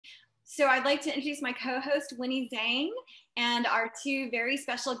So I'd like to introduce my co-host, Winnie Zhang, and our two very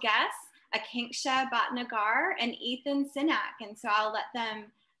special guests, Akanksha Bhatnagar and Ethan Sinak. And so I'll let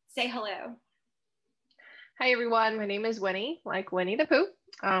them say hello. Hi, everyone. My name is Winnie, like Winnie the Pooh.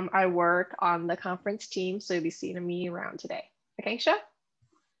 I work on the conference team, so you'll be seeing me around today. Akanksha?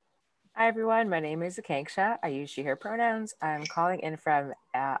 Hi, everyone. My name is Akanksha. I use she, her pronouns. I'm calling in from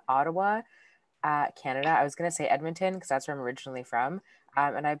Ottawa, Canada. I was going to say Edmonton because that's where I'm originally from.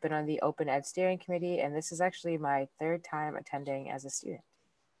 And I've been on the Open Ed Steering Committee, and this is actually my third time attending as a student.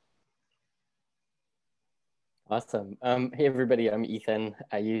 Awesome. Hey, everybody, I'm Ethan.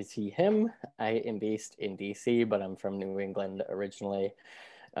 I use he, him. I am based in DC, but I'm from New England originally.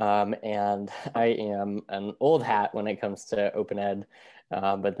 And I am an old hat when it comes to Open Ed,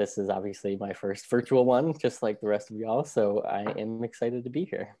 but this is obviously my first virtual one, just like the rest of y'all. So I am excited to be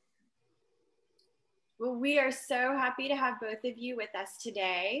here. Well, we are so happy to have both of you with us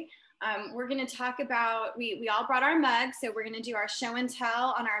today. We're going to talk about, we all brought our mugs, so we're going to do our show and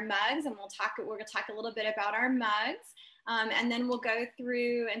tell on our mugs, and we're going to talk a little bit about our mugs, and then we'll go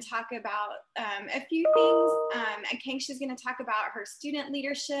through and talk about a few things. Akanksha is going to talk about her student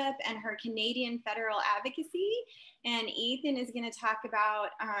leadership and her Canadian federal advocacy, and Ethan is going to talk about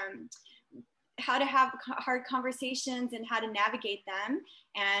how to have hard conversations and how to navigate them.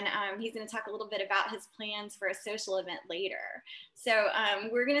 And he's going to talk a little bit about his plans for a social event later. So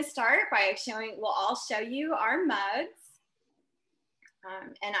we're going to start by we'll all show you our mugs.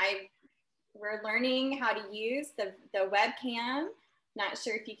 We're learning how to use the webcam. Not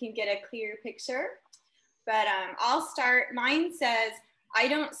sure if you can get a clear picture, but I'll start. Mine says, "I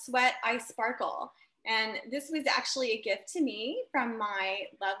don't sweat, I sparkle." And this was actually a gift to me from my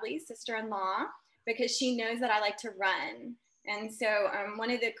lovely sister-in-law because she knows that I like to run. And so one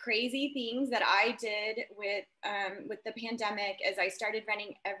of the crazy things that I did with the pandemic is I started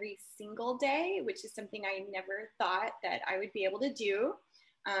running every single day, which is something I never thought that I would be able to do.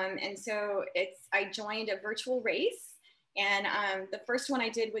 And so I joined a virtual race. And the first one I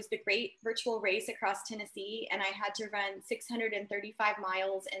did was the Great Virtual Race across Tennessee. And I had to run 635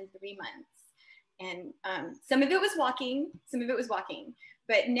 miles in 3 months. And some of it was walking,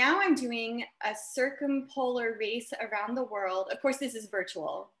 but now I'm doing a circumpolar race around the world. Of course, this is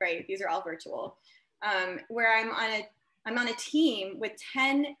virtual, right? These are all virtual, where I'm on a team with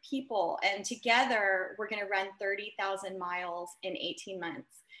 10 people, and together we're going to run 30,000 miles in 18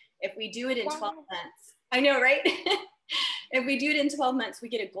 months. If we do it in 12 months, I know, right? If we do it in 12 months, we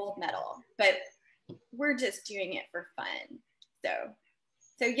get a gold medal, but we're just doing it for fun.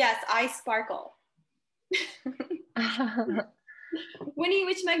 So yes, I sparkle. Winnie,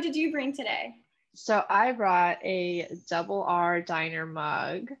 which mug did you bring today? So I brought a Double R Diner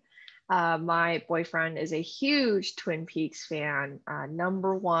mug. My boyfriend is a huge Twin Peaks fan,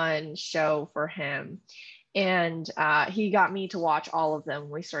 #1 show for him. And he got me to watch all of them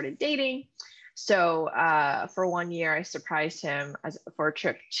when we started dating. So for 1 year, I surprised him for a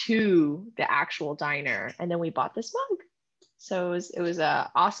trip to the actual diner. And then we bought this mug. So it was an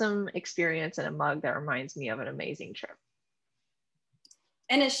awesome experience and a mug that reminds me of an amazing trip.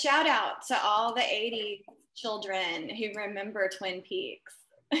 And a shout out to all the 80s children who remember Twin Peaks.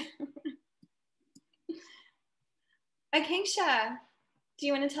 Akanksha, do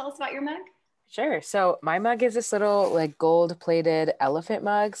you want to tell us about your mug? Sure. So my mug is this little like gold plated elephant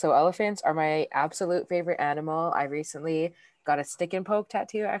mug. So elephants are my absolute favorite animal. I recently got a stick and poke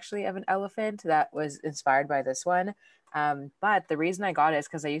tattoo actually of an elephant that was inspired by this one. But the reason I got it is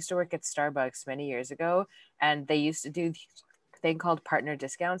because I used to work at Starbucks many years ago, and they used to do a thing called partner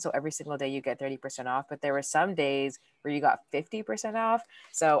discount. So every single day you get 30% off, but there were some days where you got 50% off.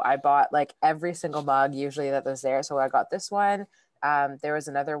 So I bought like every single mug usually that was there. So I got this one. There was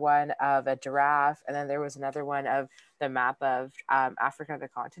another one of a giraffe, and then there was another one of the map of Africa, the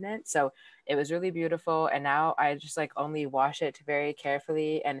continent. So it was really beautiful. And now I just like only wash it very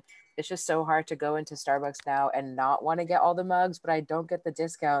carefully. And it's just so hard to go into Starbucks now and not want to get all the mugs, but I don't get the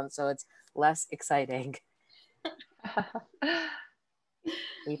discount. So it's less exciting.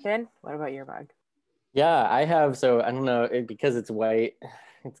 Ethan, what about your mug? Yeah, I have. So I don't know, because it's white,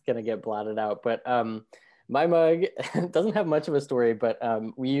 it's going to get blotted out. But my mug doesn't have much of a story, but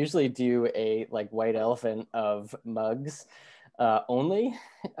we usually do a like white elephant of mugs only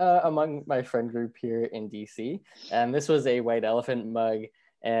among my friend group here in DC. And this was a white elephant mug,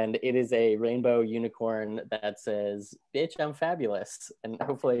 and it is a rainbow unicorn that says, "Bitch, I'm fabulous." And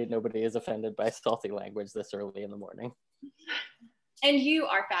hopefully nobody is offended by salty language this early in the morning. And you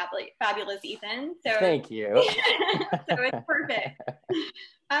are fabulous, Ethan. So thank you. So it's perfect.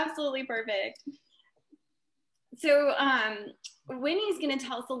 Absolutely perfect. So Winnie's going to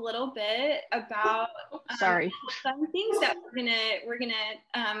tell us a little bit about Sorry. some things that we're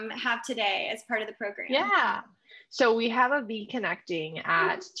gonna have today as part of the program. Yeah. So we have a V connecting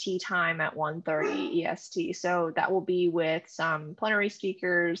at tea time at 1:30 EST. So that will be with some plenary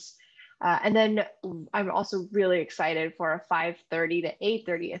speakers. And then I'm also really excited for a 5:30 to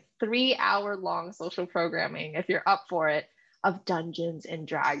 8:30, a 3-hour long social programming, if you're up for it, of Dungeons and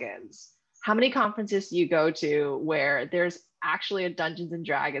Dragons. How many conferences do you go to where there's actually a Dungeons and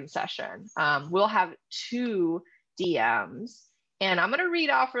Dragons session? We'll have 2 DMs. And I'm going to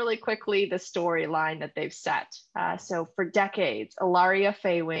read off really quickly the storyline that they've set. So for decades, Ilaria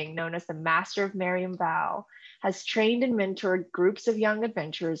Faywing, known as the Master of Miriam Val, has trained and mentored groups of young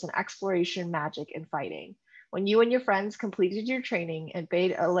adventurers in exploration, magic, and fighting. When you and your friends completed your training and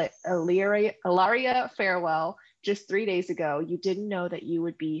bade Ilaria farewell just 3 days ago, you didn't know that you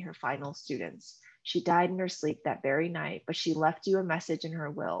would be her final students. She died in her sleep that very night, but she left you a message in her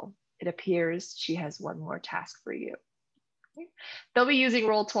will. It appears she has one more task for you. They'll be using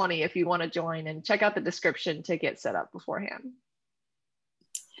Roll20 if you want to join, and check out the description to get set up beforehand.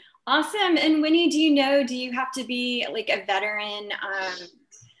 Awesome. And Winnie, do you have to be like a veteran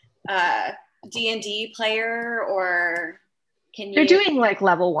D&D player, or can you? They're doing like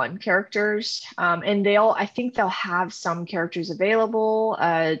level 1 characters, and I think they'll have some characters available.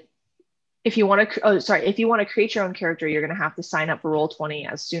 If you want to create your own character, you're going to have to sign up for Roll20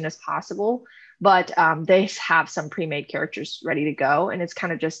 as soon as possible. But they have some pre-made characters ready to go, and it's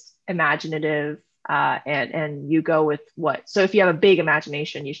kind of just imaginative, and you go with what. So if you have a big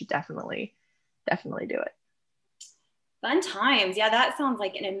imagination, you should definitely do it. Fun times. Yeah, that sounds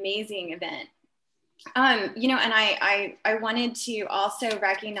like an amazing event. And I wanted to also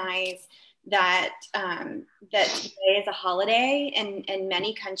recognize that that today is a holiday in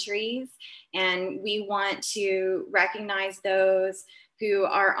many countries, and we want to recognize those who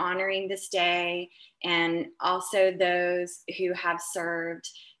are honoring this day, and also those who have served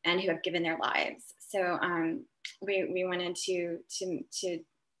and who have given their lives. So we wanted to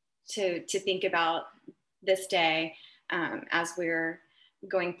think about this day as we're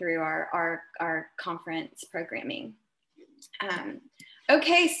going through our conference programming.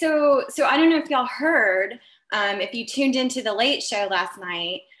 Okay, so I don't know if y'all heard, if you tuned into the Late Show last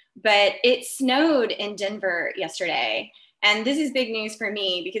night, but it snowed in Denver yesterday. And this is big news for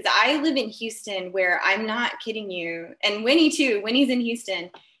me because I live in Houston, where I'm not kidding you. And Winnie too, Winnie's in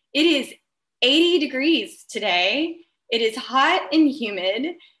Houston. It is 80 degrees today. It is hot and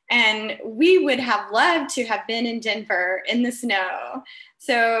humid. And we would have loved to have been in Denver in the snow.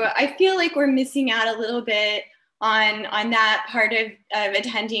 So I feel like we're missing out a little bit on that part of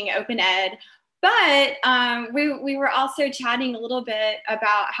attending Open Ed. But we were also chatting a little bit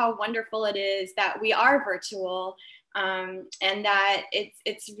about how wonderful it is that we are virtual, and that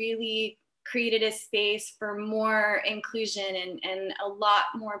it's really created a space for more inclusion and a lot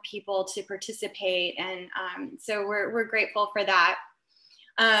more people to participate. And so we're grateful for that.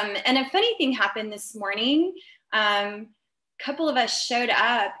 And a funny thing happened this morning. A couple of us showed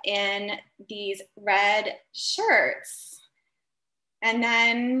up in these red shirts, and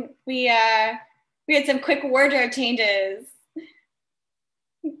then we had some quick wardrobe changes.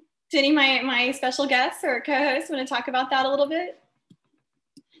 Did any of my special guests or co-hosts want to talk about that a little bit?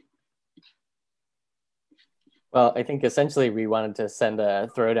 Well, I think essentially we wanted to send a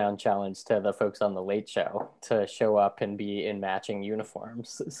throwdown challenge to the folks on the Late Show to show up and be in matching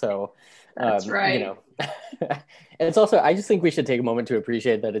uniforms. So that's right. You know, it's also, I just think we should take a moment to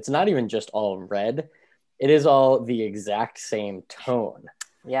appreciate that it's not even just all red. It is all the exact same tone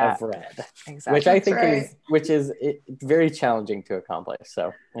of red, exactly. Which I think is very challenging to accomplish.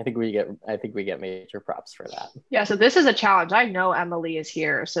 So I think we get major props for that. Yeah. So this is a challenge. I know Emily is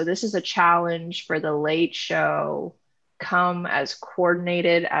here, so this is a challenge for the Late Show. Come as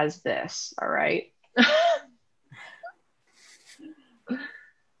coordinated as this. All right.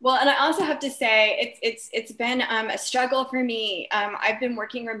 Well, and I also have to say it's been a struggle for me. I've been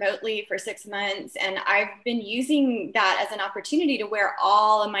working remotely for 6 months, and I've been using that as an opportunity to wear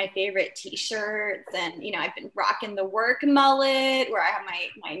all of my favorite T-shirts. And I've been rocking the work mullet, where I have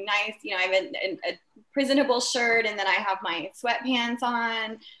my nice, I have a presentable shirt, and then I have my sweatpants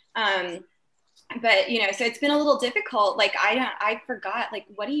on. But so it's been a little difficult. Like I forgot, like,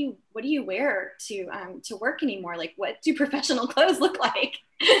 what do you wear to work anymore? Like, what do professional clothes look like?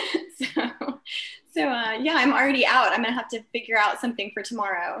 So yeah, I'm already out. I'm gonna have to figure out something for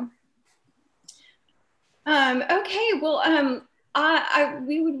tomorrow. Okay, well,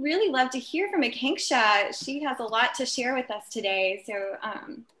 we would really love to hear from Akanksha. She has a lot to share with us today. So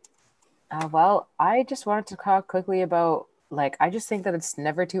well, I just wanted to talk quickly about like, I just think that it's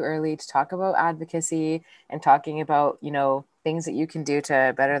never too early to talk about advocacy and talking about, you know, things that you can do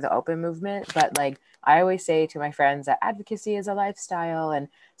to better the open movement. But like, I always say to my friends that advocacy is a lifestyle. And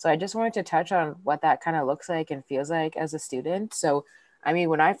so I just wanted to touch on what that kind of looks like and feels like as a student. So, I mean,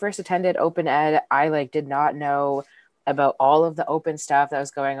 when I first attended Open Ed, I like did not know about all of the open stuff that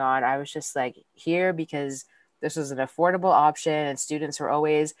was going on. I was just like here because this was an affordable option, and students were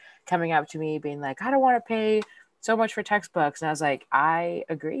always coming up to me being like, I don't want to pay so much for textbooks. And I was like, I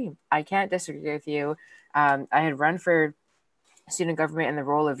agree. I can't disagree with you. I had run for student government in the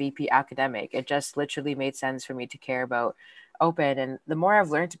role of VP academic. It just literally made sense for me to care about open. And the more I've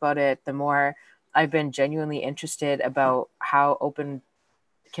learned about it, the more I've been genuinely interested about how open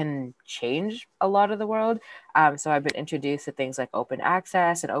can change a lot of the world. So I've been introduced to things like open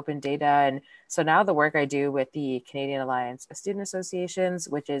access and open data. And so now the work I do with the Canadian Alliance of Student Associations,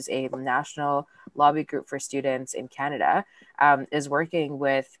 which is a national lobby group for students in Canada, is working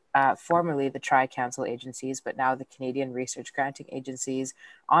with formerly the Tri-Council agencies, but now the Canadian Research Granting Agencies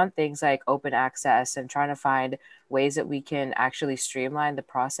on things like open access and trying to find ways that we can actually streamline the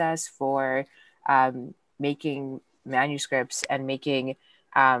process for making manuscripts and making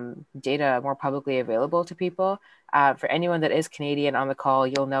data more publicly available to people. For anyone that is Canadian on the call,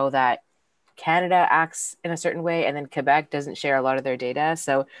 you'll know that Canada acts in a certain way, and then Quebec doesn't share a lot of their data.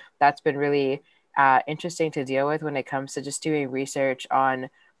 So that's been really interesting to deal with when it comes to just doing research on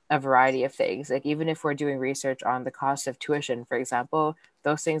a variety of things. Like even if we're doing research on the cost of tuition, for example,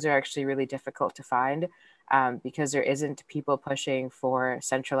 those things are actually really difficult to find because there isn't people pushing for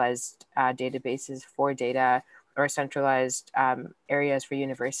centralized databases for data or centralized areas for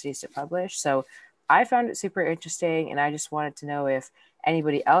universities to publish. So I found it super interesting, and I just wanted to know if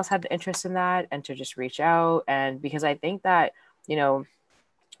anybody else had the interest in that and to just reach out. And because I think that, you know,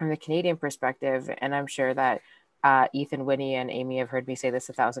 from the Canadian perspective, and I'm sure that Ethan, Winnie, and Amy have heard me say this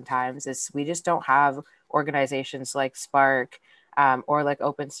 1,000 times, is we just don't have organizations like Spark or like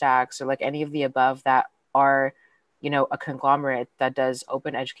OpenStax or like any of the above that are, you know, a conglomerate that does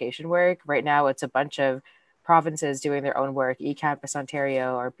open education work. Right now, it's a bunch of provinces doing their own work. eCampus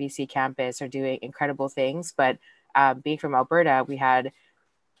Ontario or BC Campus are doing incredible things. But being from Alberta, we had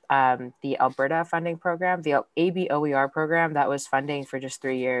the Alberta funding program, the ABOER program that was funding for just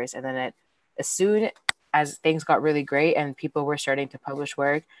 3 years. And then as soon as things got really great and people were starting to publish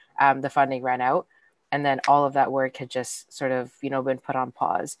work, the funding ran out. And then all of that work had just sort of, you know, been put on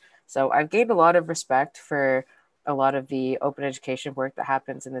pause. So I've gained a lot of respect for a lot of the open education work that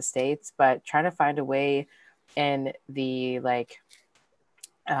happens in the States, but trying to find a way in the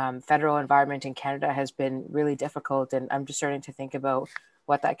federal environment in Canada has been really difficult. And I'm just starting to think about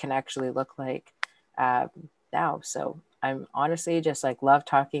what that can actually look like now. So I'm honestly just like love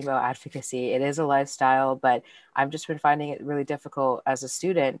talking about advocacy. It is a lifestyle, but I've just been finding it really difficult as a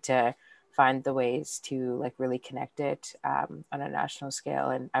student to find the ways to like really connect it on a national scale.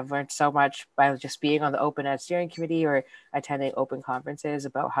 And I've learned so much by just being on the Open Ed steering committee or attending open conferences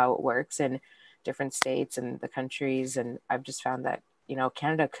about how it works in different states and the countries. And I've just found that, you know,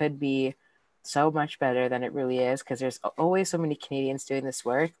 Canada could be so much better than it really is because there's always so many Canadians doing this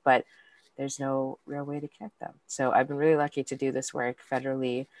work, but there's no real way to connect them. So I've been really lucky to do this work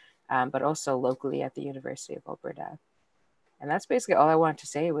federally, but also locally at the University of Alberta. And that's basically all I wanted to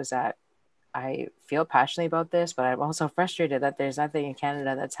say was that I feel passionately about this, but I'm also frustrated that there's nothing in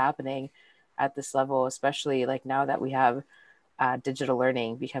Canada that's happening at this level, especially like now that we have digital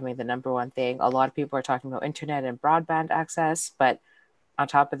learning becoming the number one thing. A lot of people are talking about internet and broadband access, but on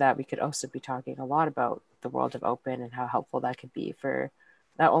top of that, we could also be talking a lot about the world of open and how helpful that could be for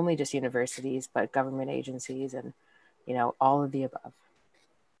not only just universities, but government agencies and, you know, all of the above.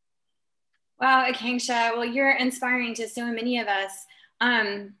 Wow, Akanksha, well, you're inspiring to so many of us.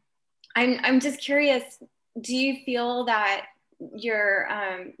 I'm just curious, do you feel that your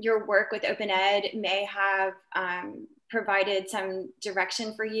work with Open Ed may have provided some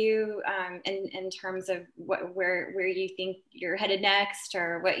direction for you in terms of where you think you're headed next,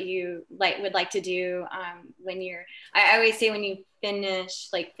 or what you would like to do when you're, I always say when you finish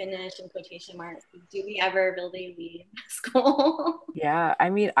in quotation marks, do we ever really leave school? Yeah, I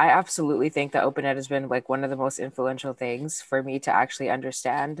mean, I absolutely think that Open Ed has been like one of the most influential things for me to actually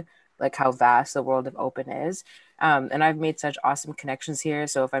understand like how vast the world of open is. And I've made such awesome connections here.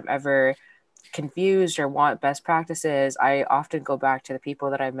 So if I'm ever confused or want best practices, I often go back to the people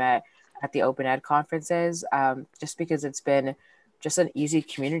that I met at the Open Ed conferences, just because it's been just an easy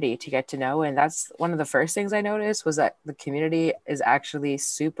community to get to know. And that's one of the first things I noticed was that the community is actually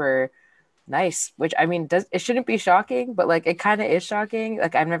super nice, which I mean, it shouldn't be shocking, but like it kind of is shocking.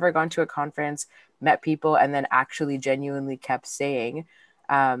 Like I've never gone to a conference met people and then actually genuinely kept saying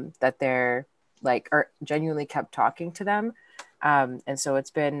that they're like, or genuinely kept talking to them. And so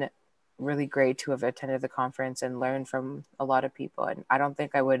it's been really great to have attended the conference and learned from a lot of people. And I don't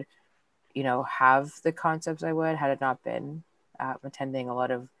think I would, have the concepts I would had it not been attending a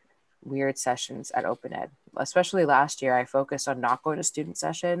lot of weird sessions at Open Ed. Especially last year, I focused on not going to student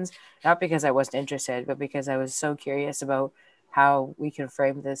sessions, not because I wasn't interested, but because I was so curious about how we can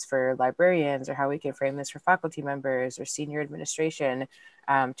frame this for librarians, or how we can frame this for faculty members or senior administration,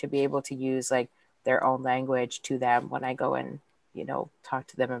 to be able to use like their own language to them when I go and, talk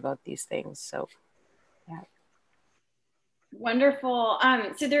to them about these things. So, yeah. Wonderful.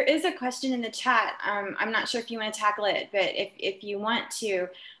 So there is a question in the chat. I'm not sure if you want to tackle it, but if you want to,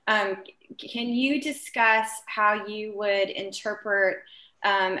 can you discuss how you would interpret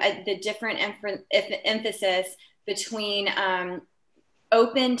the different emphasis between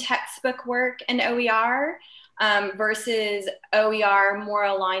open textbook work and OER versus OER more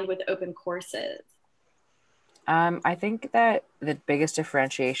aligned with open courses? I think that the biggest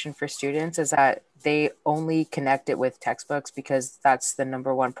differentiation for students is that they only connect it with textbooks because that's the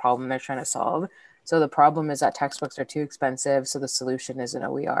number one problem they're trying to solve. So the problem is that textbooks are too expensive, so the solution is an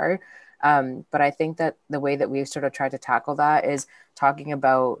OER. But I think that the way that we've sort of tried to tackle that is talking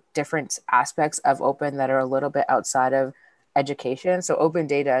about different aspects of open that are a little bit outside of education. So open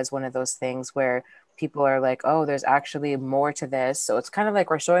data is one of those things where people are like, oh, there's actually more to this. So it's kind of like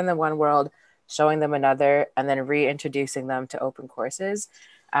we're showing them one world, showing them another, and then reintroducing them to open courses,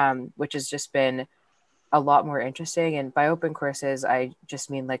 which has just been a lot more interesting. And by open courses, I just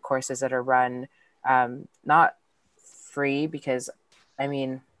mean like courses that are run not free, because I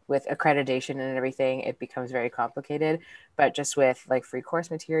mean, with accreditation and everything, it becomes very complicated, but just with like free course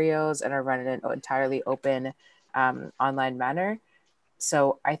materials and are run in an entirely open online manner.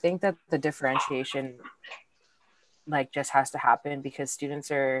 So I think that the differentiation like just has to happen because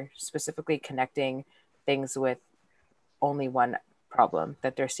students are specifically connecting things with only one problem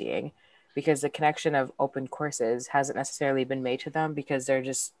that they're seeing, because the connection of open courses hasn't necessarily been made to them because they're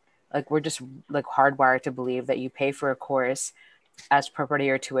just like, we're just like hardwired to believe that you pay for a course as property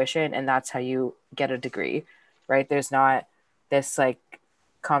or tuition and that's how you get a degree, right? There's not this like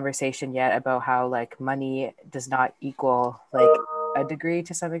conversation yet about how like money does not equal like a degree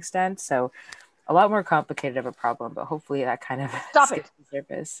to some extent. So a lot more complicated of a problem, but hopefully that kind of skips the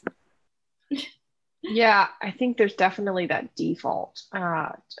surface. Yeah, I think there's definitely that default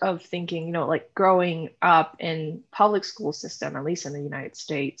of thinking, like growing up in public school system, at least in the United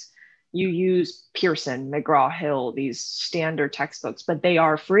States, you use Pearson, McGraw-Hill, these standard textbooks, but they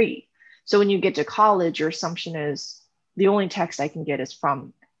are free. So when you get to college, your assumption is the only text I can get is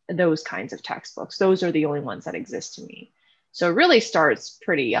from those kinds of textbooks. Those are the only ones that exist to me. So it really starts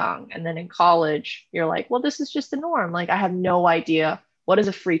pretty young. And then in college, you're like, well, this is just the norm. Like I have no idea, what does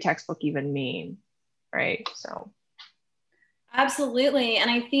a free textbook even mean? Right. So. Absolutely. And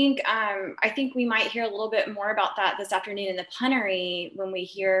I think we might hear a little bit more about that this afternoon in the plenary when we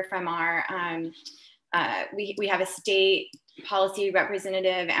hear from our, we have a state policy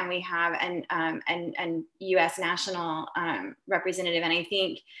representative and we have an US national representative. And I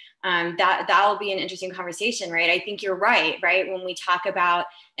think that will be an interesting conversation, right? I think you're right? When we talk about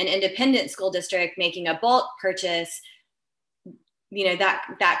an independent school district making a bulk purchase,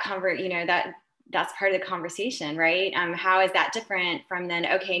 that's part of the conversation, right? How is that different from then,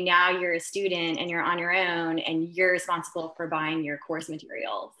 okay, now you're a student and you're on your own and you're responsible for buying your course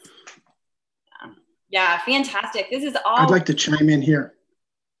materials. Yeah, fantastic. This is all. I'd like to chime in here.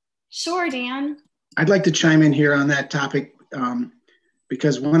 Sure, Dan. I'd like to chime in here on that topic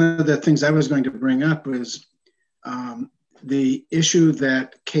because one of the things I was going to bring up was the issue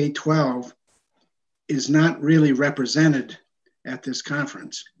that K-12 is not really represented at this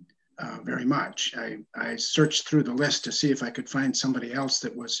conference very much. I searched through the list to see if I could find somebody else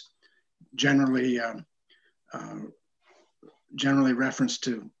that was generally referenced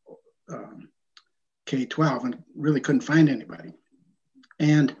to K-12 and really couldn't find anybody.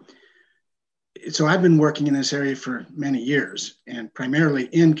 And so I've been working in this area for many years and primarily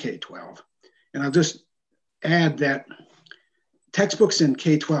in K-12. And I'll just add that textbooks in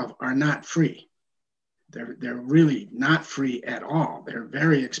K-12 are not free. They're really not free at all. They're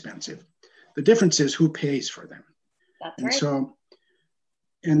very expensive. The difference is who pays for them. That's and right. So,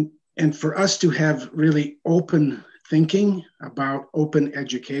 and for us to have really open thinking about open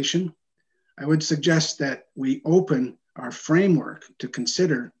education, I would suggest that we open our framework to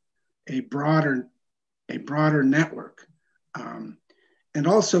consider a broader network, and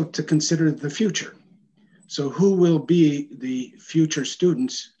also to consider the future. So who will be the future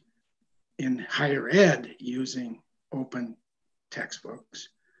students in higher ed using open textbooks,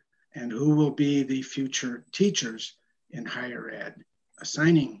 and who will be the future teachers in higher ed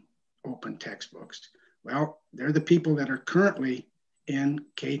assigning open textbooks? Well, they're the people that are currently in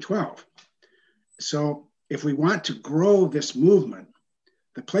K-12. So if we want to grow this movement,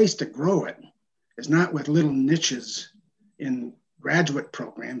 the place to grow it is not with little niches in graduate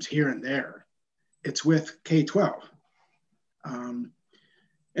programs here and there. It's with K-12.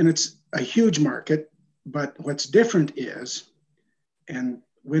 And it's a huge market, but what's different is, and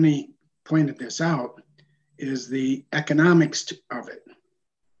Winnie pointed this out, is the economics of it,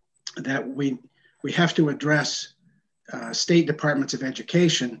 that we have to address state departments of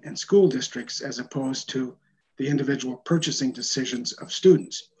education and school districts as opposed to the individual purchasing decisions of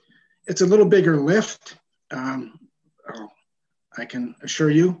students. It's a little bigger lift. I can assure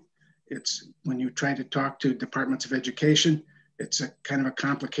you, it's when you try to talk to departments of education, it's a kind of a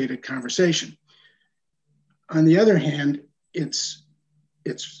complicated conversation. On the other hand, it's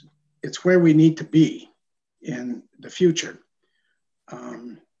where we need to be in the future.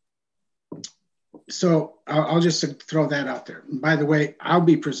 So I'll just throw that out there. And by the way, I'll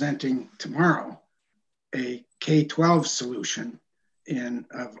be presenting tomorrow a K-12 solution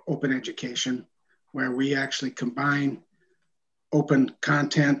of open education, where we actually combine open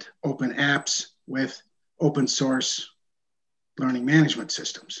content, open apps with open source learning management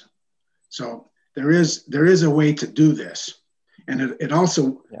systems. So there is a way to do this. And it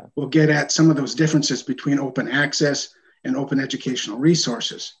also will get at some of those differences between open access and open educational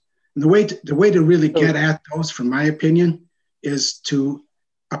resources. And the way to really get at those, from my opinion, is to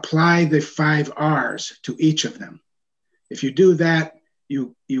apply the 5 R's to each of them. If you do that,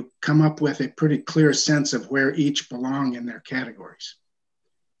 you come up with a pretty clear sense of where each belong in their categories.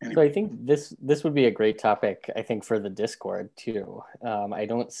 Anyway. So I think this would be a great topic, I think, for the Discord too. I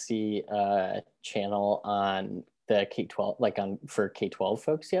don't see a channel on the K-12, for K-12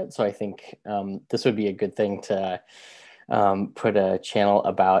 folks yet. So I think this would be a good thing to put a channel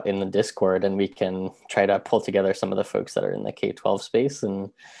about in the Discord, and we can try to pull together some of the folks that are in the K-12 space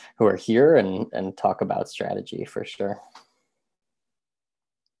and who are here and talk about strategy for sure.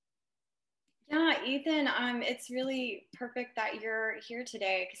 Yeah, Ethan, it's really perfect that you're here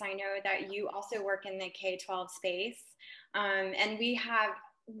today, because I know that you also work in the K-12 space. And we have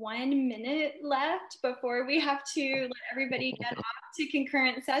 1 minute left before we have to let everybody get off to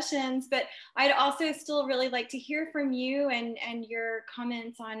concurrent sessions. But I'd also still really like to hear from you and your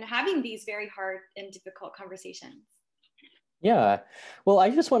comments on having these very hard and difficult conversations. Yeah, well, I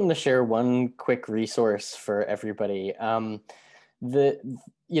just wanted to share one quick resource for everybody.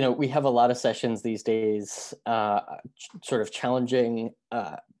 We have a lot of sessions these days, sort of challenging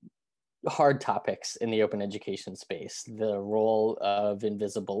hard topics in the open education space, the role of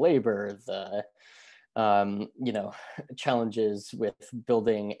invisible labor, the challenges with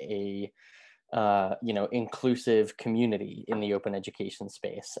building a inclusive community in the open education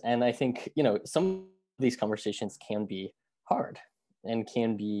space. And I think some of these conversations can be hard and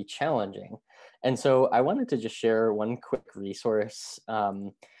can be challenging. And so I wanted to just share one quick resource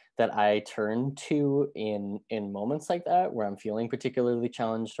that I turn to in moments like that, where I'm feeling particularly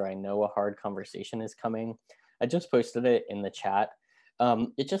challenged or I know a hard conversation is coming. I just posted it in the chat.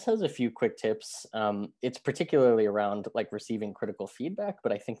 It just has a few quick tips. It's particularly around receiving critical feedback,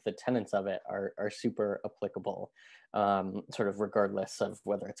 but I think the tenets of it are super applicable, sort of regardless of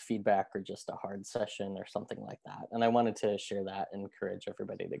whether it's feedback or just a hard session or something like that. And I wanted to share that and encourage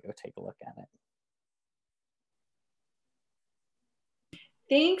everybody to go take a look at it.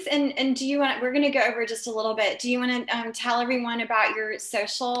 Thanks. And do you want, we're going to go over just a little bit. Do you want to tell everyone about your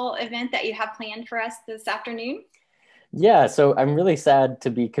social event that you have planned for us this afternoon? Yeah, so I'm really sad to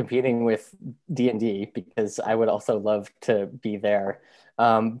be competing with D&D because I would also love to be there.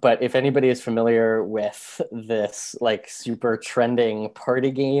 But if anybody is familiar with this super trending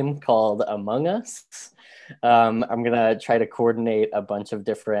party game called Among Us, I'm gonna try to coordinate a bunch of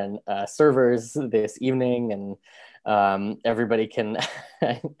different servers this evening, and everybody can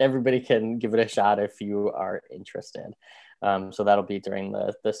give it a shot if you are interested. So that'll be during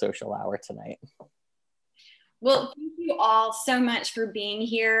the social hour tonight. Well, thank you all so much for being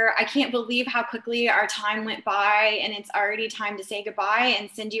here. I can't believe how quickly our time went by, and it's already time to say goodbye and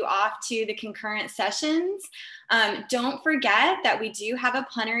send you off to the concurrent sessions. Don't forget that we do have a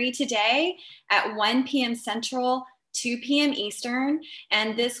plenary today at 1 p.m. Central, 2 p.m. Eastern.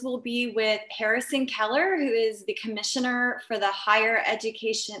 And this will be with Harrison Keller, who is the commissioner for the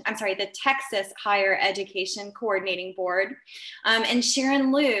the Texas Higher Education Coordinating Board, and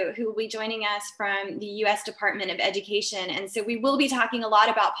Sharon Liu, who will be joining us from the U.S. Department of Education. And so we will be talking a lot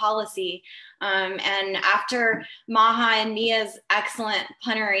about policy. And after Maha and Mia's excellent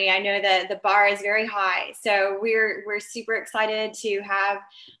plenary, I know that the bar is very high. So we're super excited to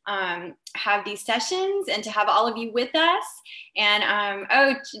have these sessions and to have all of you with us. And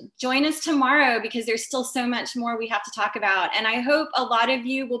join us tomorrow, because there's still so much more we have to talk about. And I hope a lot of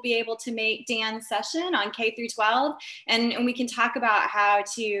you will be able to make Dan's session on K through 12, and we can talk about how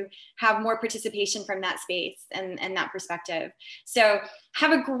to have more participation from that space and that perspective. So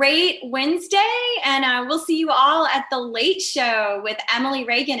have a great Wednesday, and we'll see you all at the Late Show with Emily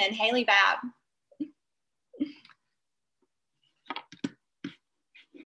Reagan and Haley Babb.